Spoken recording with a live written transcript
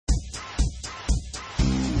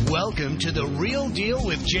Welcome to The Real Deal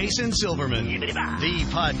with Jason Silverman, the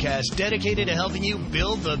podcast dedicated to helping you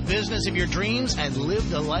build the business of your dreams and live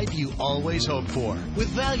the life you always hoped for, with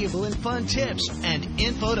valuable and fun tips and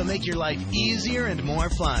info to make your life easier and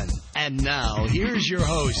more fun. And now, here's your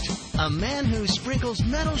host, a man who sprinkles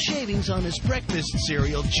metal shavings on his breakfast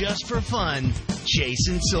cereal just for fun,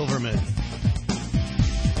 Jason Silverman.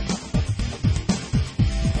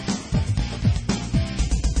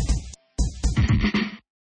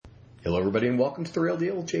 Hello, everybody, and welcome to The Real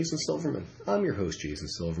Deal with Jason Silverman. I'm your host, Jason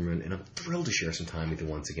Silverman, and I'm thrilled to share some time with you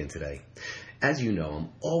once again today. As you know, I'm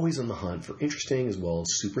always on the hunt for interesting as well as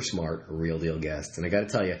super smart, real deal guests, and I got to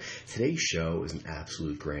tell you, today's show is an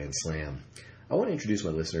absolute grand slam. I want to introduce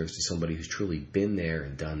my listeners to somebody who's truly been there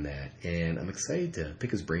and done that, and I'm excited to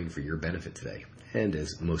pick his brain for your benefit today. And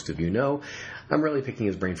as most of you know, I'm really picking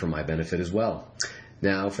his brain for my benefit as well.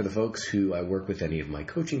 Now, for the folks who I work with any of my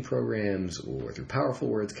coaching programs or through Powerful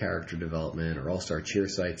Words Character Development or All-Star Cheer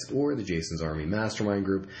Sites or the Jason's Army Mastermind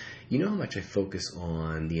Group, you know how much I focus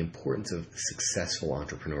on the importance of successful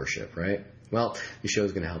entrepreneurship, right? Well, the show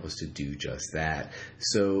is going to help us to do just that.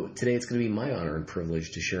 So today it's going to be my honor and privilege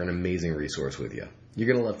to share an amazing resource with you. You're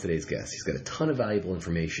going to love today's guest. He's got a ton of valuable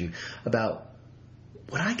information about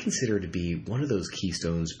what I consider to be one of those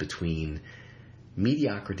keystones between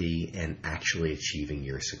mediocrity and actually achieving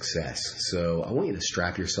your success. So I want you to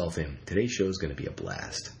strap yourself in. Today's show is going to be a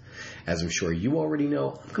blast. As I'm sure you already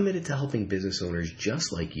know, I'm committed to helping business owners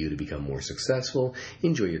just like you to become more successful,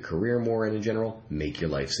 enjoy your career more, and in general, make your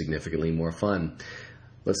life significantly more fun.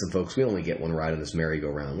 Listen, folks, we only get one ride on this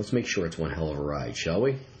merry-go-round. Let's make sure it's one hell of a ride, shall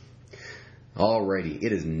we? Alrighty,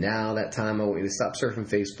 it is now that time. I want you to stop surfing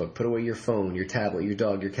Facebook, put away your phone, your tablet, your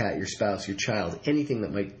dog, your cat, your spouse, your child, anything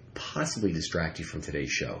that might possibly distract you from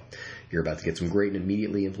today's show. You're about to get some great and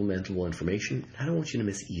immediately implementable information, and I don't want you to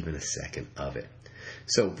miss even a second of it.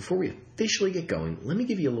 So before we officially get going, let me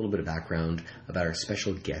give you a little bit of background about our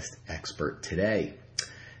special guest expert today.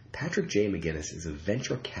 Patrick J. McGinnis is a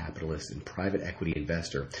venture capitalist and private equity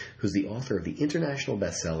investor who's the author of the international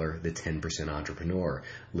bestseller, The 10% Entrepreneur,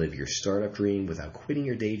 Live Your Startup Dream Without Quitting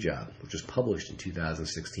Your Day Job, which was published in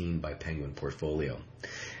 2016 by Penguin Portfolio.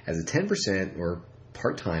 As a 10% or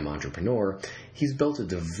part-time entrepreneur, he's built a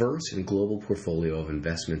diverse and global portfolio of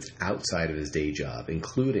investments outside of his day job,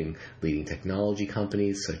 including leading technology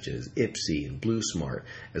companies such as Ipsy and BlueSmart,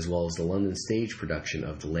 as well as the London stage production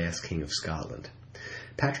of The Last King of Scotland.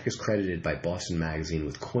 Patrick is credited by Boston Magazine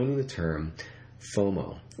with coining the term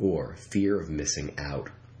FOMO, or fear of missing out,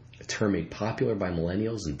 a term made popular by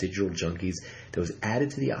millennials and digital junkies that was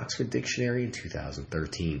added to the Oxford Dictionary in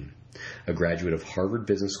 2013. A graduate of Harvard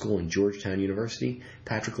Business School and Georgetown University,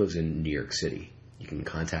 Patrick lives in New York City. You can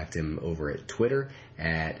contact him over at Twitter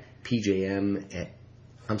at PJMCGINNIS.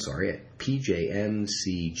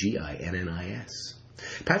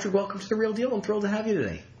 Patrick, welcome to The Real Deal. I'm thrilled to have you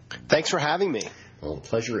today. Thanks for having me. Well, the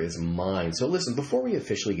pleasure is mine. So listen, before we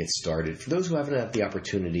officially get started, for those who haven't had the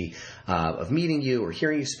opportunity of meeting you or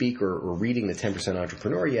hearing you speak or reading The 10%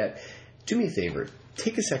 Entrepreneur yet, do me a favor.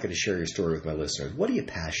 Take a second to share your story with my listeners. What are you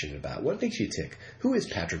passionate about? What makes you tick? Who is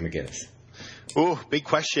Patrick McGinnis? Oh, big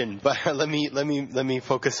question. But let me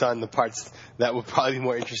focus on the parts that would probably be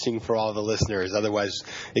more interesting for all the listeners. Otherwise,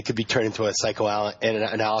 it could be turned into a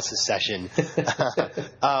psychoanalysis session.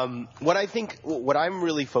 What I'm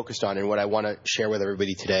really focused on and what I want to share with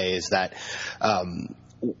everybody today is that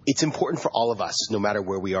it's important for all of us, no matter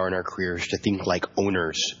where we are in our careers, to think like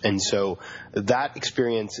owners. And so that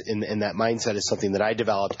experience and that mindset is something that I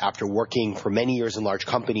developed after working for many years in large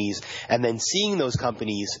companies and then seeing those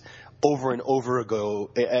companies over and over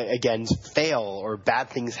again fail or bad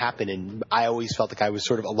things happen. And I always felt like I was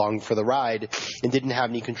sort of along for the ride and didn't have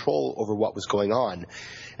any control over what was going on.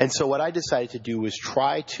 And so what I decided to do was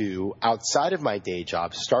try to, outside of my day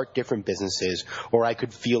job, start different businesses where I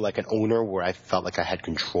could feel like an owner, where I felt like I had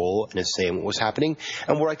control and a say in what was happening,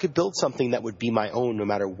 and where I could build something that would be my own no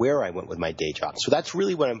matter where I went with my day job. So that's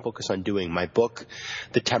really what I'm focused on doing. My book,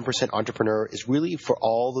 The 10% Entrepreneur, is really for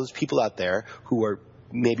all those people out there who are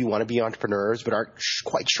maybe want to be entrepreneurs but aren't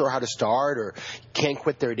quite sure how to start or can't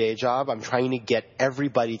quit their day job. I'm trying to get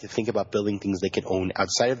everybody to think about building things they can own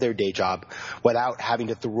outside of their day job without having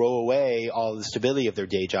to throw away all the stability of their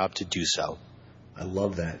day job to do so. I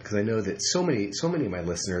love that because I know that so many of my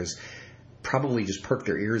listeners probably just perked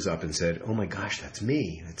their ears up and said, oh my gosh, that's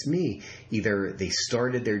me. That's me. Either they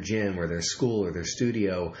started their gym or their school or their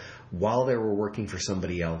studio while they were working for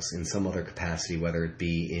somebody else in some other capacity, whether it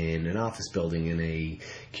be in an office building, in a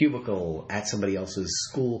cubicle, at somebody else's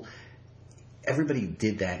school. everybody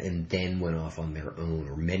did that and then went off on their own,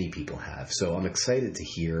 or many people have. So I'm excited to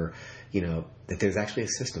hear, that there's actually a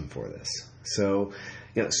system for this. So,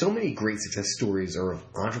 so many great success stories are of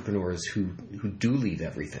entrepreneurs who do leave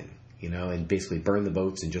everything, and basically burn the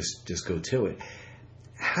boats and just go to it.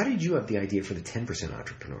 How did you have the idea for the 10%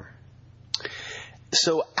 entrepreneur?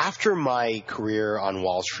 So after my career on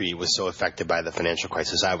Wall Street was so affected by the financial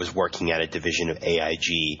crisis, I was working at a division of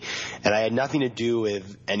AIG, and I had nothing to do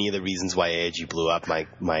with any of the reasons why AIG blew up.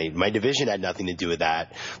 My division had nothing to do with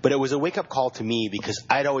that, but it was a wake-up call to me because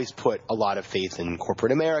I'd always put a lot of faith in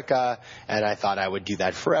corporate America, and I thought I would do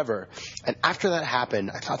that forever. And after that happened,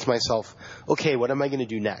 I thought to myself, okay, what am I going to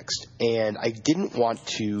do next? And I didn't want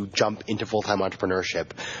to jump into full-time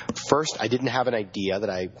entrepreneurship. First, I didn't have an idea that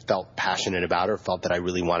I felt passionate about or felt that I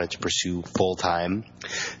really wanted to pursue full-time.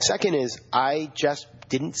 Second is I just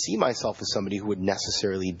didn't see myself as somebody who would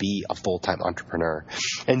necessarily be a full-time entrepreneur.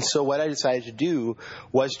 And so what I decided to do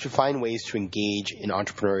was to find ways to engage in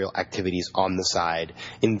entrepreneurial activities on the side,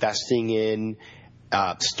 investing in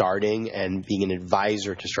starting and being an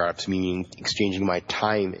advisor to startups, meaning exchanging my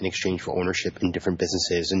time in exchange for ownership in different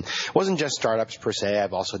businesses. And it wasn't just startups per se.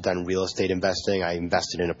 I've also done real estate investing. I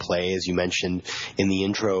invested in a play, as you mentioned in the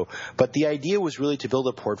intro. But the idea was really to build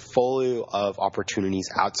a portfolio of opportunities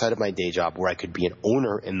outside of my day job where I could be an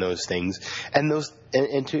owner in those things and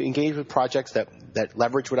to engage with projects that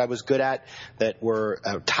leverage what I was good at, that were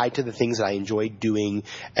tied to the things that I enjoyed doing,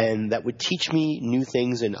 and that would teach me new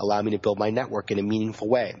things and allow me to build my network in a meaningful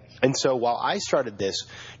way. And so while I started this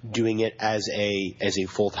doing it as a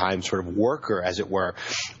full-time sort of worker, as it were,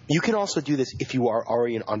 you can also do this if you are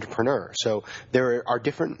already an entrepreneur. So there are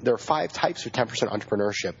 5 types of 10%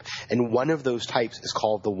 entrepreneurship, and one of those types is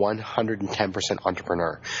called the 110%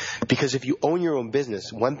 entrepreneur. Because if you own your own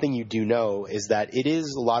business, one thing you do know is that it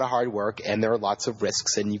is a lot of hard work and there are lots of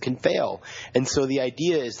risks and you can fail. And so the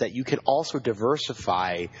idea is that you can also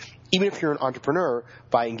diversify, even if you're an entrepreneur,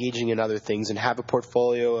 by engaging in other things and have a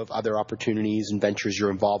portfolio of other opportunities and ventures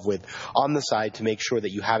you're involved with on the side to make sure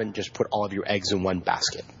that you haven't just put all of your eggs in one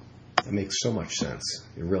basket. That makes so much sense.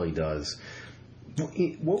 It really does.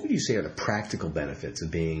 What would you say are the practical benefits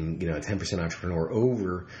of being, a 10% entrepreneur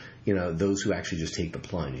over, those who actually just take the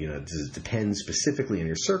plunge? Does it depend specifically on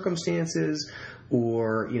your circumstances?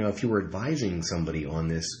 Or, if you were advising somebody on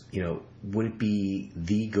this, would it be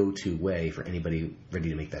the go-to way for anybody ready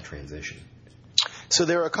to make that transition? So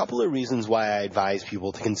there are a couple of reasons why I advise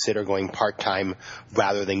people to consider going part-time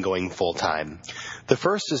rather than going full-time. The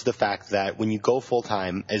first is the fact that when you go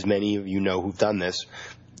full-time, as many of you know who've done this,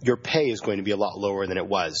 your pay is going to be a lot lower than it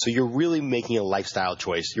was. So you're really making a lifestyle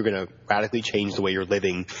choice. You're going to radically change the way you're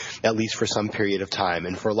living, at least for some period of time.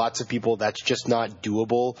 And for lots of people, that's just not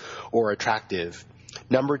doable or attractive.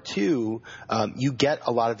 Number two, you get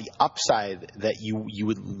a lot of the upside that you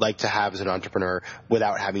would like to have as an entrepreneur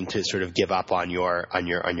without having to sort of give up on your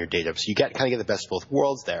day job. So you kind of get the best of both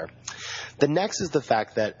worlds there. The next is the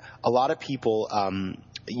fact that a lot of people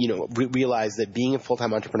realize that being a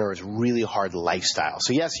full-time entrepreneur is a really hard lifestyle.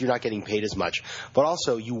 So yes, you're not getting paid as much, but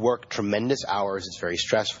also you work tremendous hours. It's very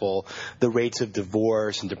stressful. The rates of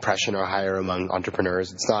divorce and depression are higher among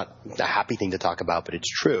entrepreneurs. It's not a happy thing to talk about, but it's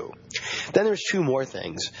true. Then there's 2 more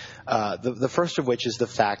things. The first of which is the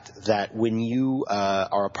fact that when you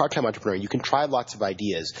are a part-time entrepreneur, you can try lots of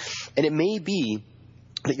ideas. And it may be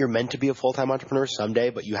that you're meant to be a full-time entrepreneur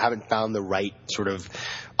someday, but you haven't found the right sort of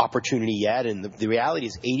opportunity yet. And the reality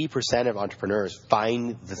is 80% of entrepreneurs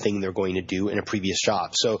find the thing they're going to do in a previous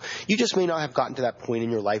job. So you just may not have gotten to that point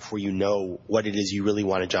in your life where you know what it is you really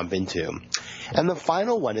want to jump into. And the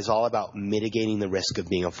final one is all about mitigating the risk of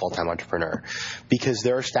being a full-time entrepreneur, because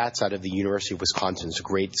there are stats out of the University of Wisconsin. It's a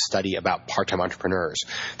great study about part-time entrepreneurs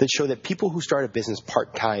that show that people who start a business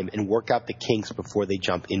part-time and work out the kinks before they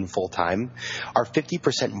jump in full-time are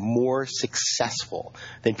 50% more successful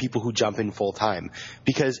than people who jump in full-time.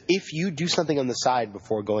 Because if you do something on the side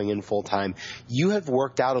before going in full-time, you have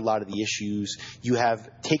worked out a lot of the issues. You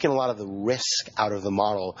have taken a lot of the risk out of the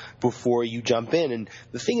model before you jump in. And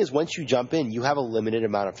the thing is, once you jump in, you have a limited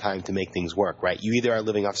amount of time to make things work, right? You either are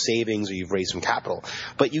living off savings or you've raised some capital.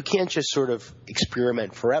 But you can't just sort of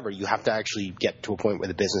experiment forever. You have to actually get to a point where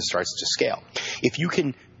the business starts to scale. If you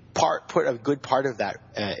can put a good part of that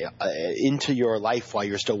into your life while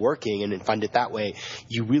you're still working and then fund it that way,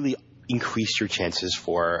 you really increase your chances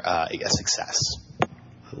for success.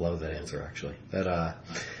 I love that answer, actually. That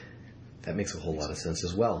makes a whole lot of sense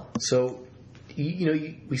as well. So,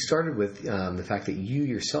 we started with the fact that you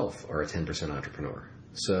yourself are a 10% entrepreneur.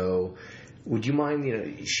 So, Would you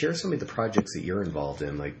mind, share some of the projects that you're involved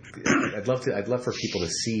in? Like, I'd love for people to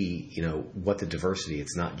see, what the diversity.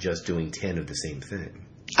 It's not just doing 10 of the same thing.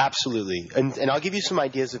 Absolutely. And I'll give you some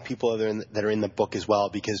ideas of people that are in the book as well,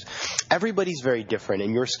 because everybody's very different,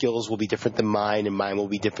 and your skills will be different than mine, and mine will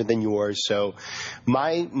be different than yours. So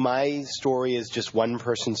my story is just one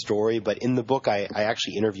person's story, but in the book I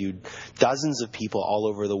actually interviewed dozens of people all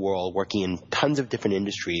over the world working in tons of different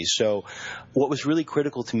industries. So what was really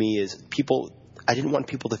critical to me is I didn't want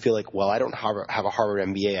people to feel like, well, I don't have a Harvard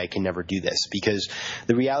MBA, I can never do this, because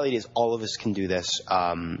the reality is all of us can do this.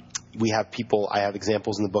 I have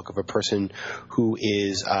examples in the book of a person who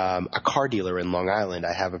is a car dealer in Long Island.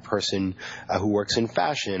 I have a person who works in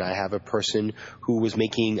fashion. I have a person who was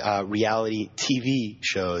making reality TV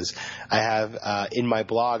shows. I have in my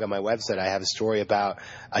blog on my website, I have a story about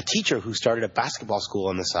a teacher who started a basketball school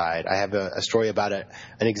on the side. I have a story about an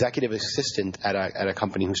executive assistant at a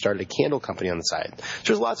company who started a candle company on the side. So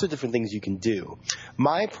there's lots of different things you can do.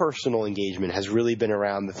 My personal engagement has really been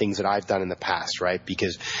around the things that I've done in the past, right?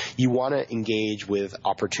 Because you want to engage with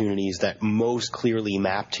opportunities that most clearly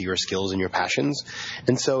map to your skills and your passions.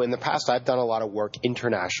 And so in the past, I've done a lot of work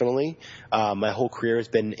internationally. My whole career has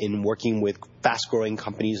been in working with fast-growing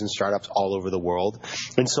companies and startups all over the world.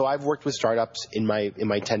 And so I've worked with startups in my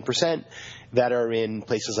 10% that are in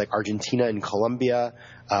places like Argentina and Colombia.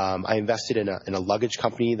 I invested in a luggage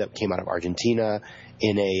company that came out of Argentina,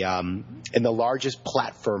 in the largest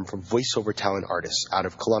platform for voiceover talent artists out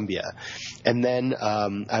of Colombia. And then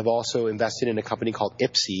I've also invested in a company called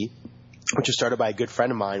Ipsy, which was started by a good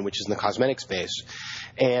friend of mine, which is in the cosmetic space.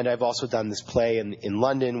 And I've also done this play in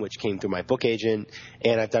London, which came through my book agent.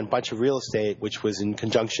 And I've done a bunch of real estate, which was in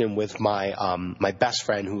conjunction with my best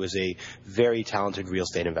friend, who is a very talented real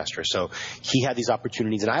estate investor. So he had these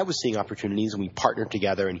opportunities, and I was seeing opportunities, and we partnered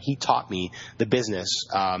together, and he taught me the business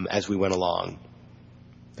as we went along.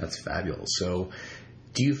 That's fabulous. So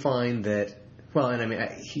do you find that,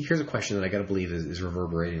 here's a question that I got to believe is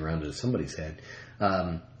reverberating around in somebody's head.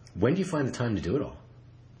 When do you find the time to do it all?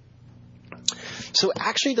 So it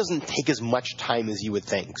actually doesn't take as much time as you would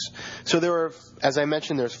think. So as I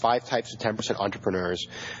mentioned, there's 5 types of 10% entrepreneurs.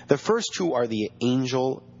 The first 2 are the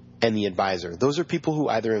angel and the advisor. Those are people who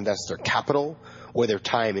either invest their capital or their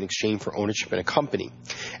time in exchange for ownership in a company.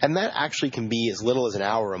 And that actually can be as little as an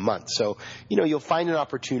hour a month. So, you'll find an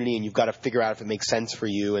opportunity and you've got to figure out if it makes sense for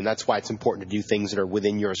you, and that's why it's important to do things that are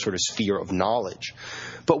within your sort of sphere of knowledge.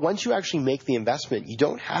 But once you actually make the investment, you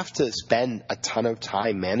don't have to spend a ton of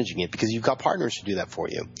time managing it, because you've got partners to do that for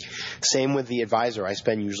you. Same with the advisor. I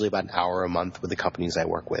spend usually about an hour a month with the companies I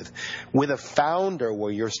work with. With a founder,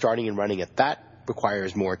 where you're starting and running it, that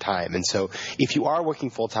requires more time. And so if you are working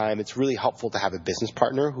full-time, it's really helpful to have a business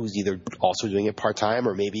partner who's either also doing it part-time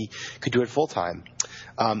or maybe could do it full-time.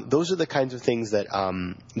 Those are the kinds of things that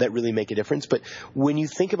really make a difference. But when you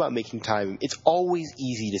think about making time, it's always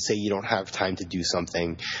easy to say you don't have time to do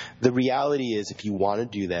something. The reality is, if you want to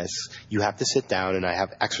do this, you have to sit down, and I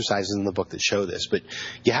have exercises in the book that show this, but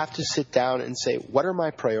you have to sit down and say, what are my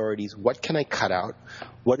priorities? What can I cut out?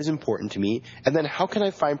 What is important to me? And then how can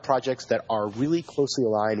I find projects that are really closely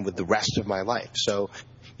aligned with the rest of my life? So,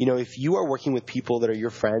 if you are working with people that are your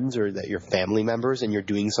friends or that you're family members, and you're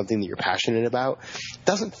doing something that you're passionate about, it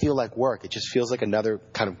doesn't feel like work. It just feels like another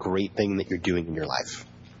kind of great thing that you're doing in your life.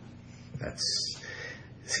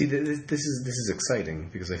 This is exciting,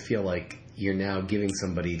 because I feel like you're now giving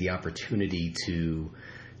somebody the opportunity to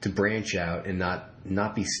branch out and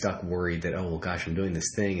not be stuck worried that, oh, well, gosh, I'm doing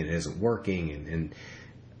this thing and it isn't working, and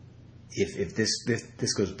if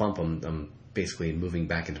this goes bump, I'm basically moving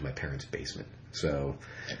back into my parents' basement. So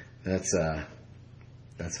that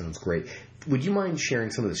sounds great. Would you mind sharing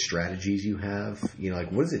some of the strategies you have?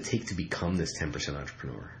 What does it take to become this 10%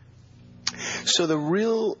 entrepreneur? So the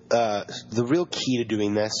real key to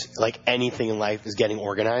doing this, like anything in life, is getting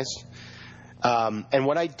organized. And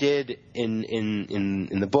what I did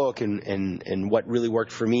in the book and what really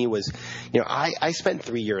worked for me was, I spent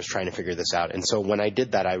 3 years trying to figure this out. And so when I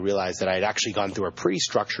did that, I realized that I'd actually gone through a pretty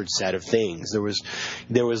structured set of things.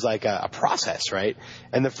 There was like a process, right?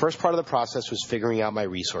 And the first part of the process was figuring out my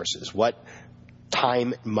resources. What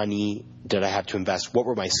time, money did I have to invest? What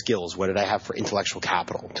were my skills? What did I have for intellectual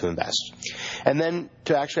capital to invest? And then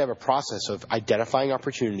to actually have a process of identifying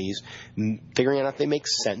opportunities, figuring out if they make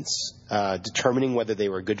sense, determining whether they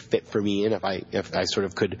were a good fit for me, and if I sort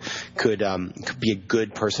of could be a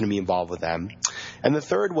good person to be involved with them. And the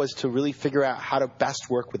third was to really figure out how to best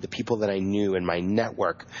work with the people that I knew in my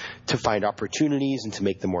network to find opportunities and to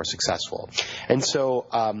make them more successful. And so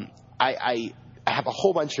I have a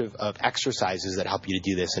whole bunch of exercises that help you to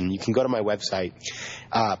do this, and you can go to my website,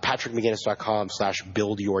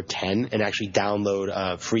 patrickmcginnis.com/buildyour10, and actually download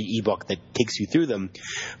a free ebook that takes you through them.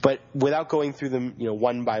 But without going through them,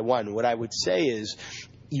 one by one, what I would say is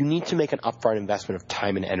you need to make an upfront investment of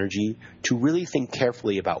time and energy to really think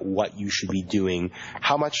carefully about what you should be doing,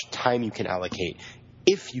 how much time you can allocate,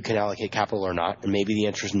 if you can allocate capital or not. And maybe the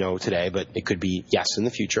answer is no today, but it could be yes in the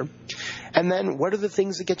future. And then what are the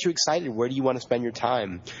things that get you excited? Where do you want to spend your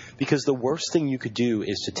time? Because the worst thing you could do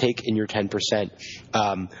is to take in your 10%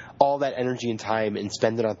 all that energy and time and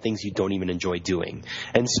spend it on things you don't even enjoy doing.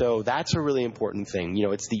 And so that's a really important thing.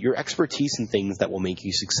 It's your expertise in things that will make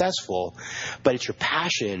you successful, but it's your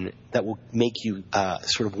passion that will make you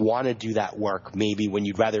sort of want to do that work maybe when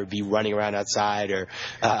you'd rather be running around outside or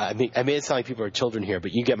I made it sound like people are children here,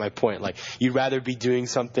 but you get my point. Like, you'd rather be doing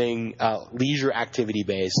something leisure activity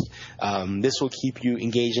based. This will keep you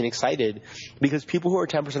engaged and excited, because people who are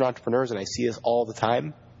 10% entrepreneurs, and I see this all the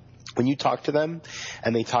time, when you talk to them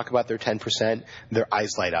and they talk about their 10%, their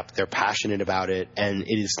eyes light up. They're passionate about it, and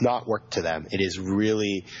it is not work to them. It is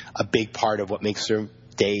really a big part of what makes their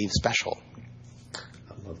day special.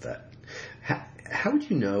 I love that. How would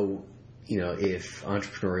you know, if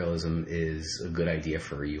entrepreneurialism is a good idea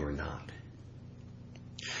for you or not?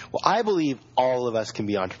 Well, I believe all of us can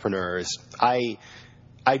be entrepreneurs.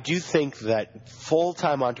 I do think that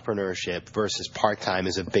full-time entrepreneurship versus part-time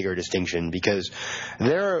is a bigger distinction, because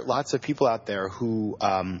there are lots of people out there who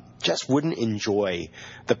just wouldn't enjoy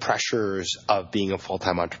the pressures of being a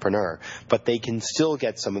full-time entrepreneur, but they can still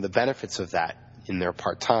get some of the benefits of that in their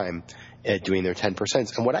part-time. Doing their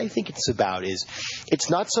 10%. And what I think it's about is,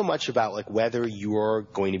 it's not so much about like whether you're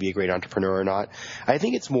going to be a great entrepreneur or not. I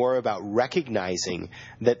think it's more about recognizing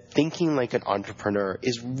that thinking like an entrepreneur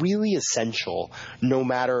is really essential no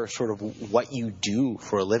matter sort of what you do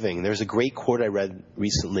for a living. There's a great quote I read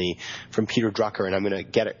recently from Peter Drucker, and I'm going to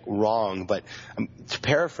get it wrong, but to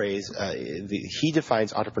paraphrase, he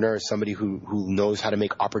defines entrepreneur as somebody who knows how to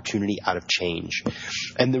make opportunity out of change.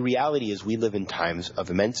 And the reality is we live in times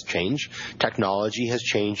of immense change. Technology has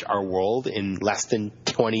changed our world in less than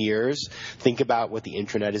 20 years. Think about what the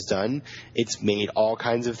internet has done. It's made all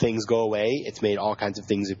kinds of things go away. It's made all kinds of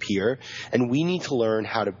things appear. And we need to learn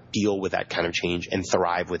how to deal with that kind of change and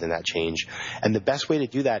thrive within that change. And the best way to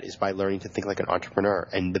do that is by learning to think like an entrepreneur.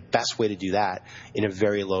 And the best way to do that in a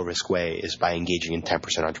very low-risk way is by engaging in 10%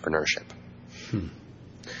 entrepreneurship.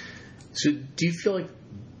 So do you feel like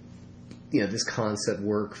this concept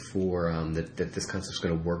work for that this concept's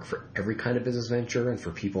going to work for every kind of business venture and for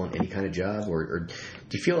people in any kind of job, or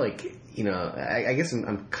do you feel like I guess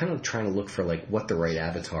I'm kind of trying to look for like what the right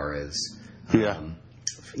avatar is,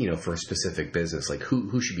 for a specific business, like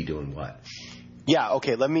who should be doing what. Yeah,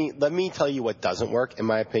 okay, let me tell you what doesn't work, in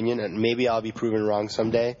my opinion, and maybe I'll be proven wrong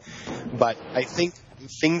someday. But I think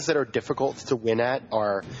things that are difficult to win at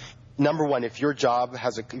are, number one, if your job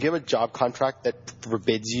if you have a job contract that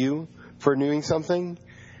forbids you for doing something,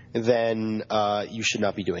 then you should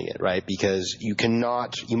not be doing it, right? Because you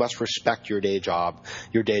must respect your day job.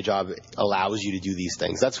 Your day job allows you to do these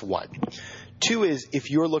things. That's one. Two is,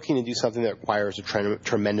 if you're looking to do something that requires a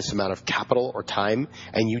tremendous amount of capital or time,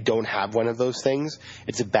 and you don't have one of those things,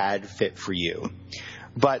 it's a bad fit for you.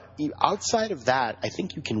 But outside of that, I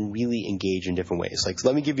think you can really engage in different ways. Like,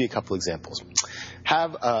 let me give you a couple examples.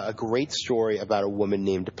 Have a great story about a woman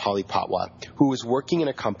named Polly Patwa, who was working in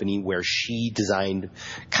a company where she designed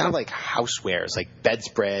kind of like housewares, like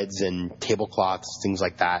bedspreads and tablecloths, things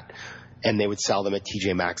like that. And they would sell them at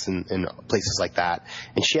TJ Maxx and places like that.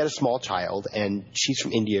 And she had a small child, and she's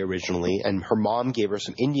from India originally, and her mom gave her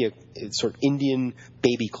some Indian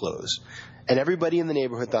baby clothes. And everybody in the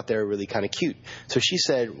neighborhood thought they were really kind of cute. So she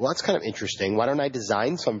said, well, that's kind of interesting. Why don't I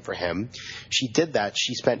design some for him? She did that.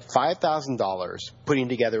 She spent $5,000 putting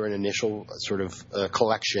together an initial sort of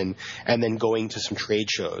collection and then going to some trade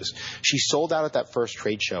shows. She sold out at that first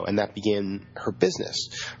trade show, and that began her business.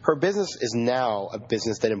 Her business is now a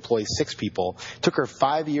business that employs 6 people. It took her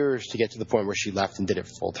 5 years to get to the point where she left and did it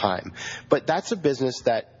full time. But that's a business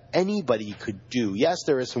that anybody could do. Yes,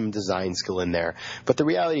 there is some design skill in there, but the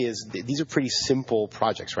reality is these are pretty simple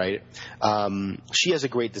projects, right? She has a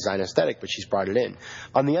great design aesthetic, but she's brought it in.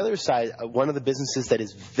 On the other side, one of the businesses that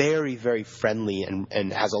is very, very friendly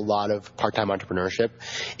and has a lot of part-time entrepreneurship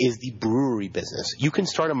is the brewery business. You can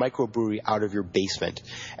start a microbrewery out of your basement.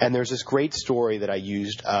 And there's this great story that I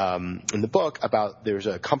used in the book about, there's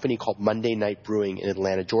a company called Monday Night Brewing in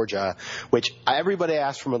Atlanta, Georgia, which everybody I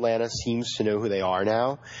asked from Atlanta seems to know who they are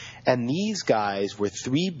now. And these guys were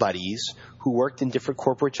 3 buddies who worked in different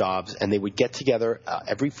corporate jobs, and they would get together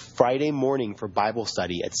every Friday morning for Bible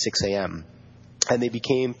study at 6 a.m. And they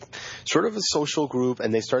became sort of a social group,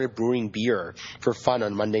 and they started brewing beer for fun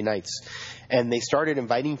on Monday nights. And they started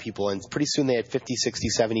inviting people, and pretty soon they had 50, 60,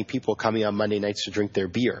 70 people coming on Monday nights to drink their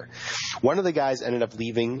beer. One of the guys ended up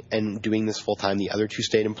leaving and doing this full-time. The other two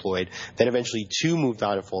stayed employed. Then eventually two moved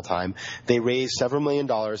on to full-time. They raised several $1 million,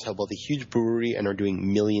 have built a huge brewery, and are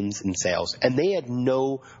doing millions in sales. And they had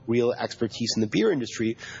no real expertise in the beer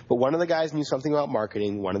industry, but one of the guys knew something about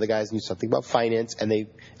marketing, one of the guys knew something about finance, and they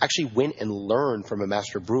actually went and learned from a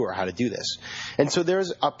master brewer how to do this. And so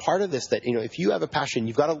there's a part of this that, if you have a passion,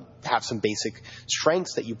 you've got to have some basic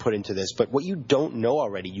strengths that you put into this, but what you don't know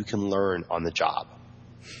already, you can learn on the job.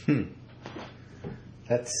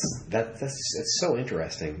 That's so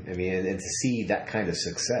interesting. I mean, and to see that kind of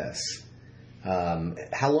success.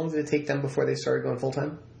 How long did it take them before they started going full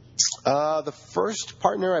time? The first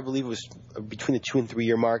partner, I believe, was between the 2 and 3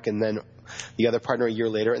 year mark, and then the other partner a year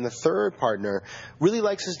later. And the third partner really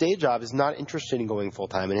likes his day job, is not interested in going full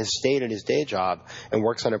time, and has stayed at his day job and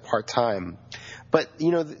works on it part time. But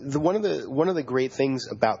one of the great things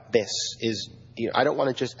about this is, I don't want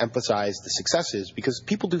to just emphasize the successes, because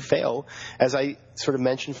people do fail. As I sort of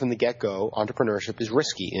mentioned from the get-go, entrepreneurship is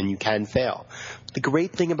risky and you can fail. The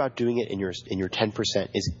great thing about doing it in your 10%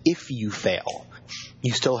 is if you fail,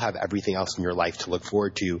 you still have everything else in your life to look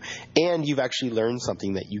forward to, and you've actually learned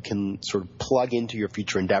something that you can sort of plug into your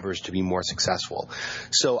future endeavors to be more successful.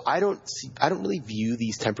 So I don't really view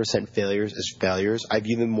these 10% failures as failures. I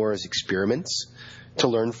view them more as experiments to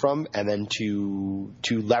learn from, and then to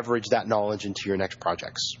leverage that knowledge into your next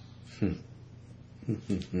projects.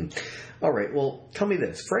 All right. Well, tell me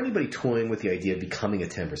this. For anybody toying with the idea of becoming a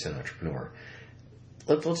 10% entrepreneur,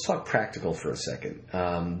 let's talk practical for a second.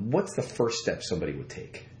 What's the first step somebody would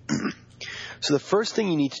take? So the first thing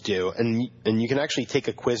you need to do, and you can actually take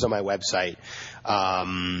a quiz on my website.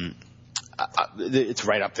 It's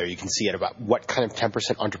right up there. You can see it about what kind of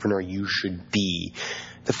 10% entrepreneur you should be.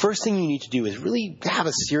 The first thing you need to do is really have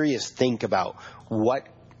a serious think about what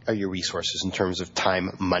are your resources in terms of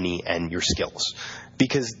time, money, and your skills,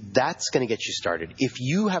 because that's going to get you started. If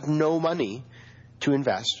you have no money to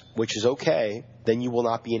invest, which is okay, then you will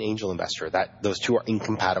not be an angel investor. Those two are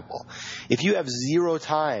incompatible. If you have zero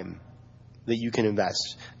time that you can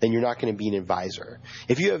invest, then you're not going to be an advisor.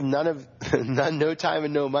 If you have no time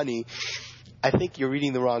and no money, I think you're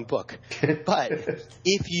reading the wrong book. But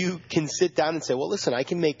if you can sit down and say, well, listen, I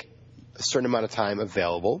can make a certain amount of time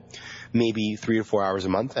available, maybe 3 or 4 hours a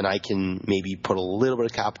month, and I can maybe put a little bit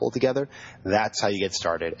of capital together, that's how you get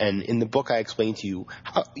started. And in the book, I explain to you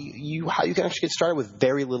how you can actually get started with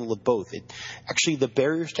very little of both. Actually, the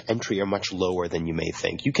barriers to entry are much lower than you may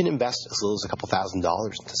think. You can invest as little as a couple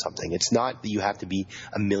 $1,000s into something. It's not that you have to be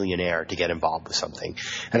a millionaire to get involved with something.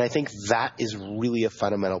 And I think that is really a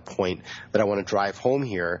fundamental point that I want to drive home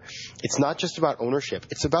here. It's not just about ownership.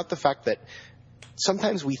 It's about the fact that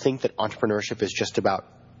sometimes we think that entrepreneurship is just about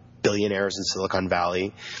billionaires in Silicon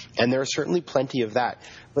Valley, and there are certainly plenty of that.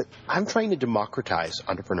 But I'm trying to democratize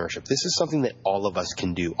entrepreneurship. This is something that all of us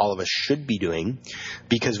can do, all of us should be doing,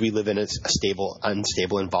 because we live in a stable,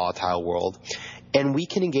 unstable, and volatile world, and we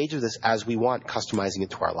can engage with this as we want, customizing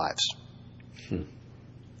it to our lives.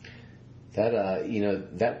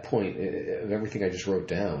 That point of everything I just wrote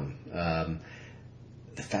down,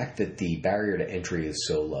 the fact that the barrier to entry is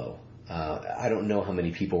so low. I don't know how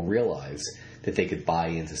many people realize that they could buy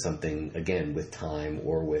into something, again, with time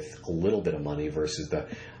or with a little bit of money versus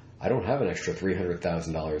I don't have an extra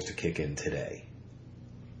 $300,000 to kick in today.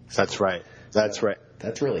 That's right. That's right.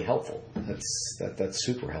 That's really helpful. That's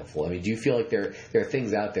super helpful. I mean, do you feel like there are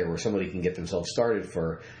things out there where somebody can get themselves started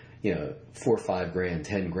for, $4 or $5 grand,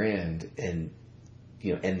 $10,000, and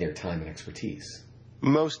end their time and expertise?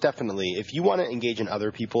 Most definitely. If you want to engage in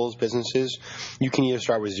other people's businesses, you can either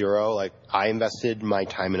start with zero. Like, I invested my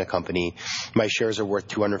time in a company. My shares are worth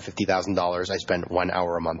 $250,000. I spend 1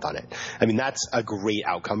 hour a month on it. I mean, that's a great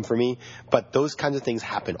outcome for me. But those kinds of things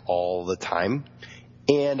happen all the time.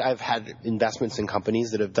 And I've had investments in companies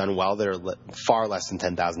that have done well that are far less than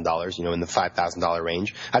 $10,000, in the $5,000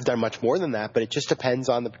 range. I've done much more than that, but it just depends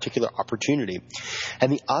on the particular opportunity.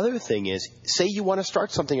 And the other thing is, say you want to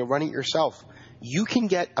start something and run it yourself. You can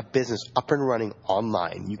get a business up and running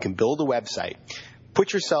online. You can build a website,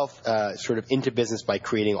 put yourself sort of into business by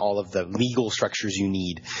creating all of the legal structures you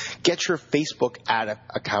need. Get your Facebook ad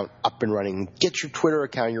account up and running. Get your Twitter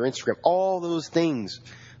account, your Instagram, all those things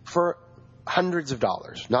for hundreds of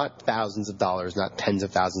dollars, not thousands of dollars, not tens of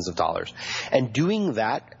thousands of dollars. And doing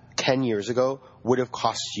that 10 years ago would have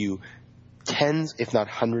cost you tens, if not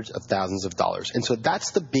hundreds of thousands of dollars. And so that's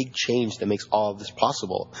the big change that makes all of this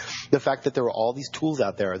possible. The fact that there are all these tools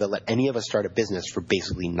out there that let any of us start a business for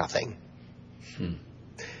basically nothing.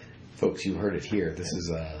 Folks, you heard it here. This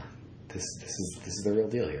is the real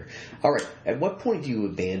deal here. All right. At what point do you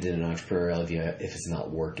abandon an entrepreneurial idea if it's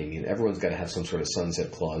not working? And everyone's got to have some sort of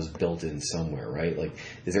sunset clause built in somewhere, right? Like,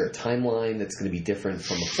 is there a timeline that's going to be different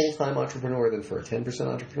from a full-time entrepreneur than for a 10%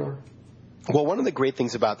 entrepreneur? Well, one of the great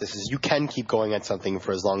things about this is you can keep going at something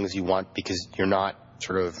for as long as you want because you're not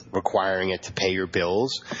sort of requiring it to pay your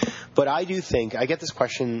bills. But I do think, I get this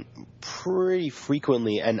question pretty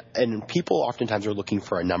frequently, and people oftentimes are looking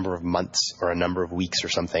for a number of months or a number of weeks or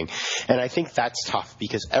something. And I think that's tough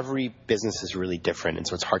because every business is really different, and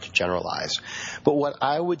so it's hard to generalize. But what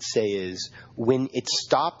I would say is when it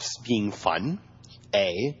stops being fun,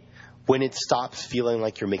 A, when it stops feeling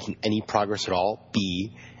like you're making any progress at all,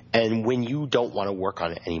 B, and when you don't want to work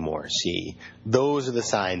on it anymore, C, those are the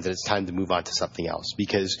signs that it's time to move on to something else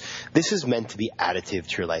because this is meant to be additive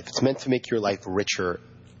to your life. It's meant to make your life richer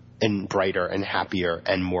and brighter and happier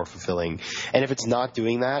and more fulfilling. And if it's not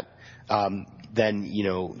doing that, then, you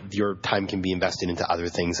know, your time can be invested into other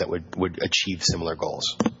things that would achieve similar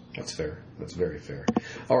goals. That's fair. That's very fair.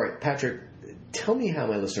 All right, Patrick, tell me how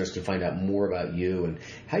my listeners can find out more about you and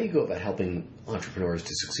how you go about helping entrepreneurs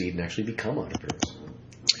to succeed and actually become entrepreneurs.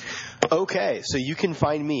 Okay, so you can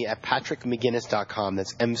find me at patrickmcginnis.com.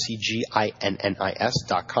 That's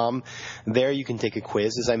MCGINNIS.com. There you can take a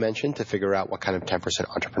quiz, as I mentioned, to figure out what kind of 10%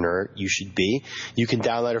 entrepreneur you should be. You can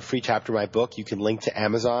download a free chapter of my book. You can link to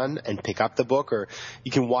Amazon and pick up the book, or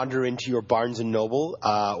you can wander into your Barnes & Noble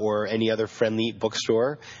or any other friendly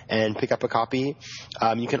bookstore and pick up a copy.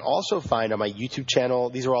 You can also find on my YouTube channel,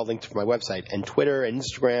 these are all linked to my website, and Twitter and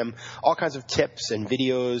Instagram, all kinds of tips and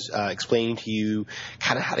videos explaining to you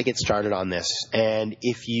kind of how to get started on this. And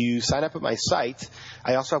if you sign up at my site,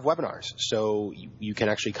 I also have webinars. So you can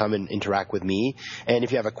actually come and interact with me. And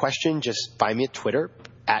if you have a question, just find me at Twitter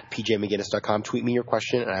at pjmcginnis.com. Tweet me your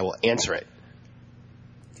question and I will answer it.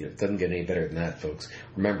 It doesn't get any better than that, folks.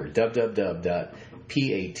 Remember,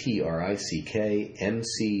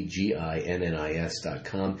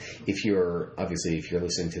 www.patrickmcginnis.com. If you're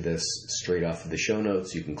listening to this straight off of the show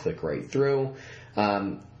notes, you can click right through.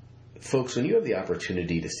 Folks, when you have the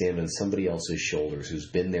opportunity to stand on somebody else's shoulders who's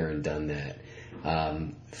been there and done that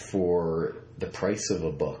for the price of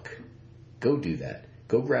a book, go do that.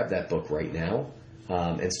 Go grab that book right now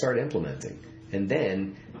and start implementing. And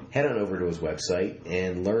then head on over to his website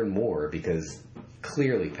and learn more because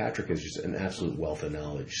clearly Patrick is just an absolute wealth of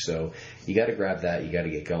knowledge. So you got to grab that. You got to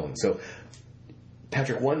get going. So,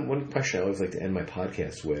 Patrick, one question I always like to end my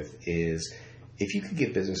podcast with is, if you could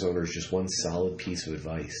give business owners just one solid piece of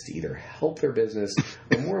advice to either help their business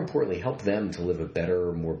or, more importantly, help them to live a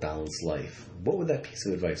better, more balanced life, what would that piece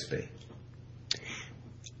of advice be?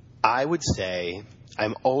 I would say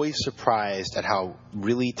I'm always surprised at how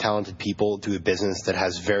really talented people do a business that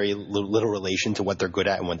has very little relation to what they're good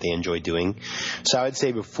at and what they enjoy doing. So I would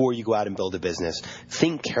say before you go out and build a business,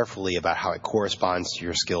 think carefully about how it corresponds to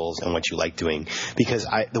your skills and what you like doing. Because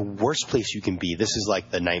the worst place you can be, this is like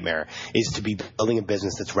the nightmare, is to be building a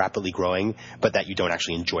business that's rapidly growing, but that you don't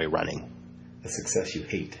actually enjoy running. A success you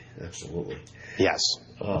hate. Absolutely. Yes.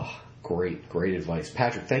 Oh, great advice.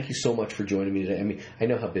 Patrick, thank you so much for joining me today. I mean, I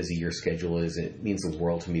know how busy your schedule is, and it means the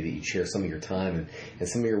world to me that you share some of your time and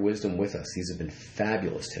some of your wisdom with us. These have been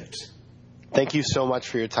fabulous tips. Thank you so much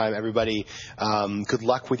for your time, everybody. Good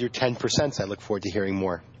luck with your 10%. I look forward to hearing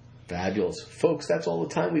more. Fabulous. Folks, that's all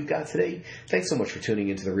the time we've got today. Thanks so much for tuning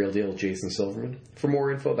into The Real Deal with Jason Silverman. For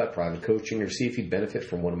more info about private coaching or see if you'd benefit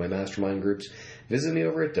from one of my mastermind groups, visit me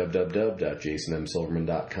over at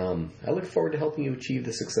www.jasonmsilverman.com. I look forward to helping you achieve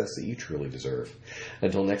the success that you truly deserve.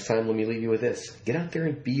 Until next time, let me leave you with this. Get out there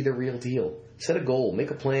and be the real deal. Set a goal,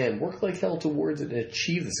 make a plan, work like hell towards it, and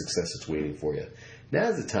achieve the success that's waiting for you.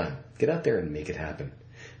 Now's the time. Get out there and make it happen.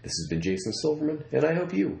 This has been Jason Silverman, and I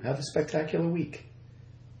hope you have a spectacular week.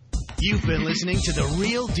 You've been listening to The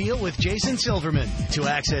Real Deal with Jason Silverman. To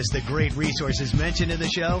access the great resources mentioned in the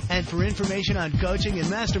show and for information on coaching and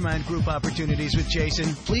mastermind group opportunities with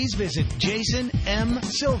Jason, please visit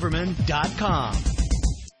jasonmsilverman.com.